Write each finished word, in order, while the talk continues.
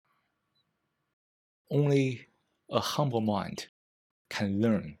only a humble mind can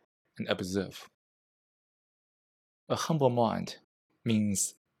learn and observe. A humble mind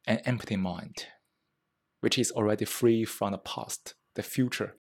means an empty mind, which is already free from the past, the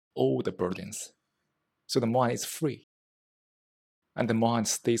future, all the burdens. So the mind is free, and the mind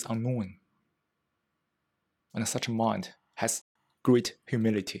stays unknown. And such a mind has great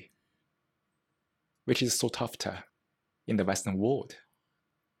humility, which is sought after in the Western world.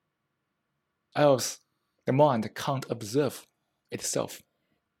 Else, the mind can't observe itself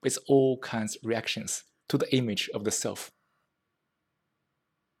with all kinds of reactions to the image of the self.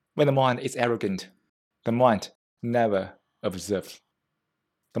 When the mind is arrogant, the mind never observes.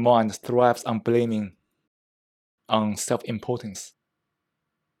 The mind thrives on blaming, on self-importance,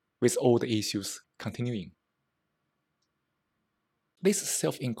 with all the issues continuing. This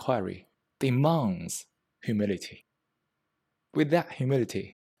self-inquiry demands humility. With that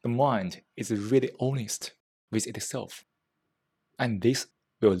humility, the mind is really honest with itself, and this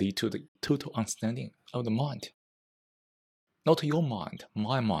will lead to the total understanding of the mind. Not your mind,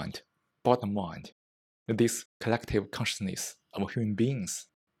 my mind, but the mind, this collective consciousness of human beings.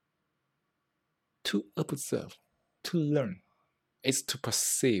 To observe, to learn, is to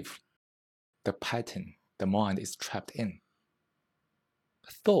perceive the pattern the mind is trapped in.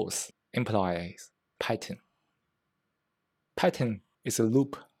 Thoughts implies pattern. Pattern is a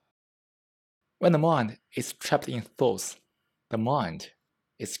loop. When the mind is trapped in thoughts, the mind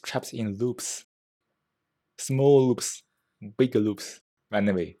is trapped in loops. Small loops, bigger loops,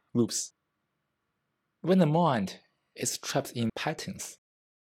 anyway, loops. When the mind is trapped in patterns,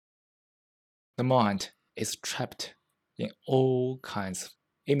 the mind is trapped in all kinds of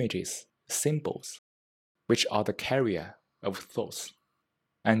images, symbols, which are the carrier of thoughts.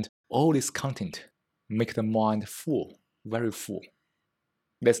 And all this content make the mind full, very full.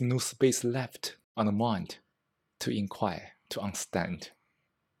 There's no space left on the mind to inquire, to understand.